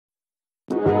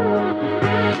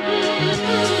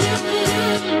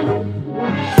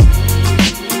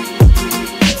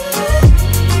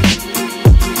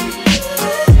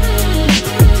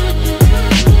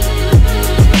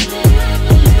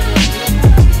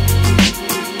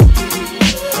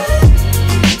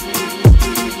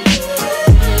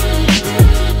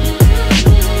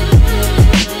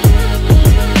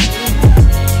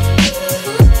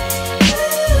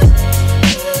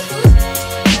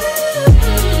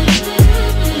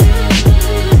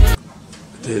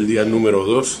día número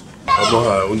 2. Vamos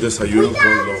a un desayuno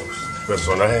con los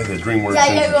personajes de DreamWorks.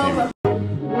 Ya llegó.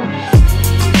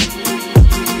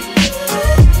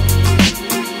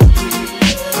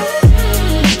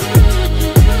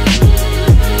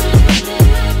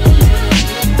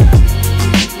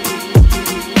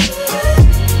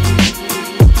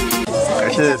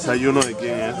 ¿Este desayuno de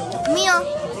quién es? Mío.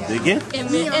 ¿De quién?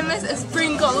 M.S.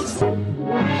 Sprinkles.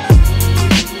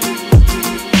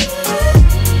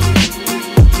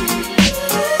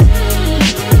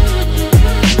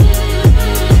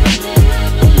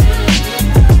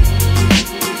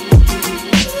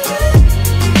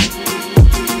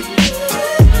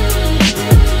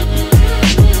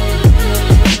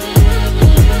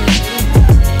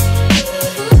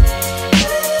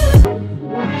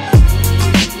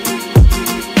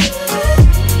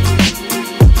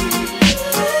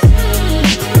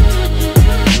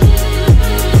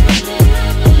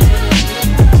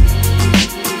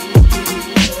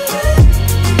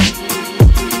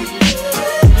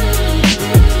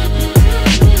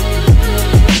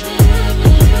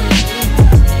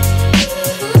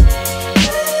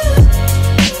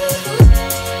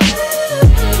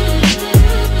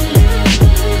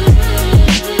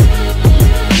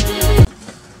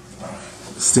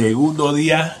 Segundo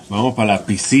día, vamos para la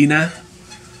piscina.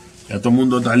 Ya todo el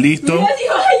mundo está listo.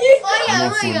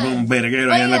 Vamos a formar un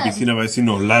verguero allá en la piscina para ver si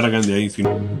nos largan de ahí. Si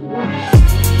no.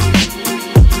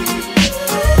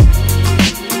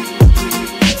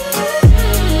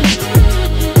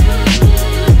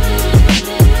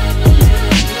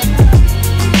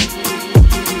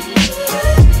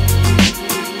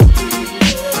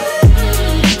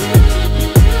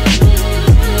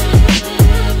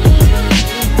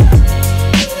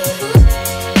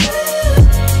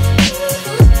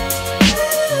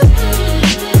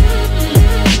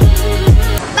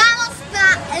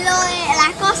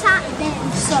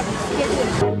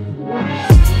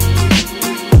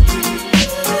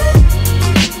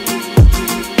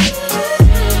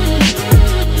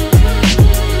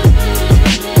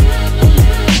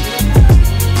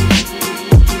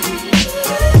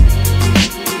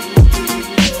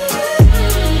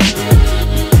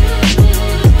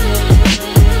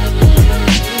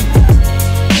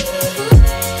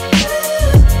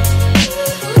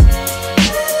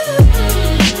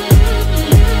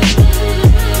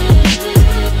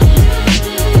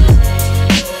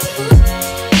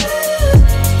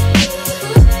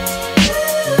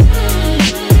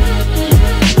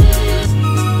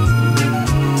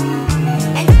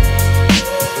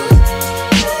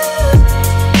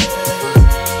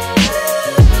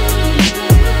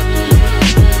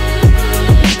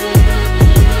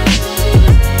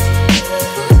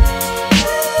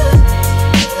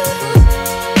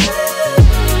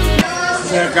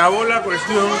 Se acabó la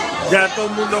cuestión, ya todo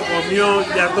el mundo comió,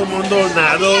 ya todo el mundo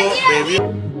nadó,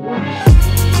 bebió.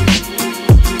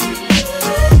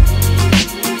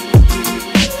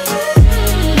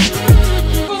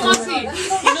 ¿Cómo así?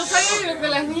 Y no sabía lo que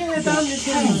las niñas estaban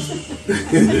diciendo.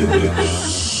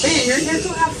 Hey, you're here to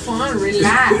have fun,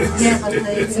 relax. Yeah, but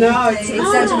it's no, it's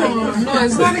exaggerated. No,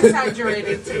 it's not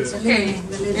exaggerated. It's okay.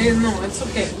 No, it's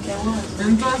okay.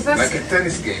 Entonces, like a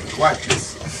tennis game,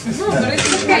 watches. no, but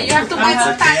it's okay. You have to buy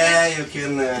the package. You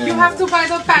can. You have to buy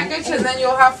the package and then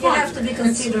you'll have You fun. have to be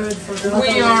considerate for the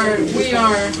We are,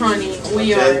 honey.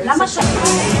 We are.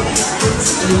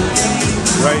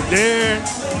 Right there.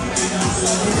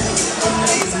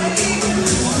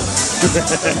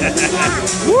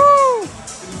 Woo.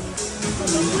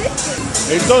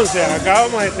 Entonces,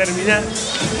 acabamos de terminar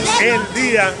el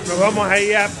día. Nos vamos a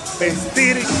ir a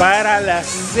vestir para la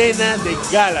cena de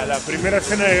gala, la primera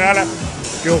cena de gala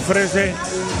que ofrece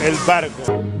el barco.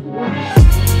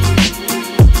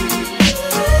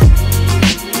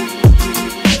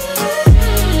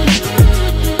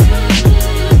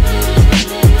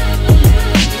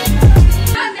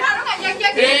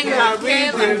 Venga,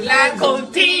 ven a hablar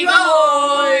contigo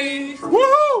hoy.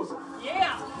 Woohoo!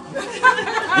 Yeah.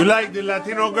 You like the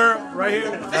Latino girl right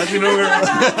here? Latino girl.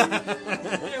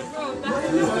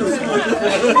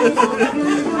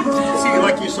 She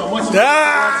like you so much.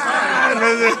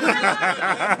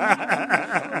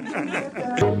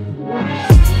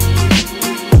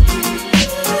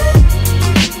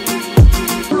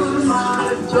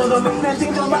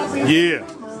 Yeah,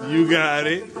 you got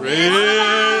it.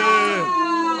 Yeah.